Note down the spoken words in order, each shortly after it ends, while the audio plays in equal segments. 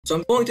So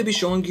I'm going to be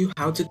showing you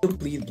how to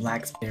complete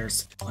Black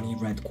Bear's Honey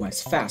Red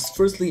quest fast.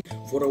 Firstly,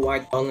 for the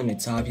white pollen,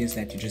 it's obvious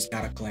that you just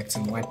gotta collect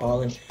some white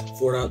pollen.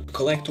 For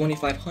collect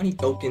 25 honey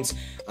tokens,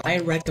 I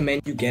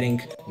recommend you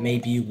getting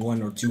maybe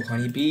 1 or 2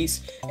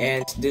 honeybees,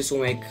 and this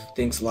will make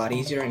things a lot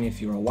easier, and if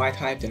you're a white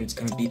hive, then it's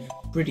gonna be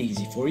pretty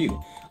easy for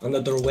you.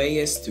 Another way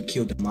is to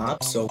kill the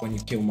mobs. So when you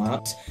kill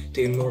mobs,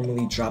 they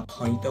normally drop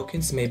honey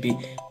tokens, maybe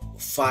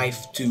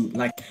 5 to,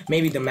 like,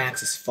 maybe the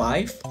max is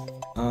 5.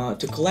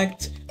 To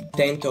collect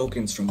 10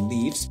 tokens from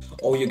leaves,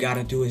 all you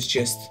gotta do is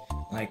just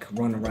like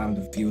run around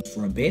the field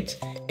for a bit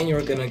and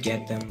you're gonna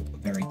get them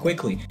very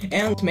quickly.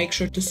 And make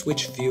sure to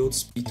switch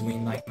fields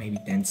between like maybe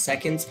 10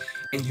 seconds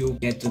and you'll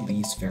get the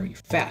leaves very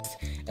fast.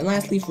 And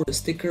lastly, for the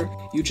sticker,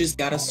 you just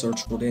gotta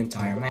search for the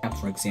entire map.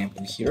 For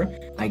example,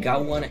 here I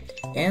got one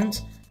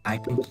and I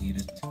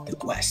completed the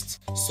quest.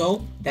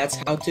 So that's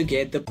how to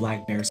get the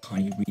Black Bear's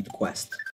Honey Reed quest.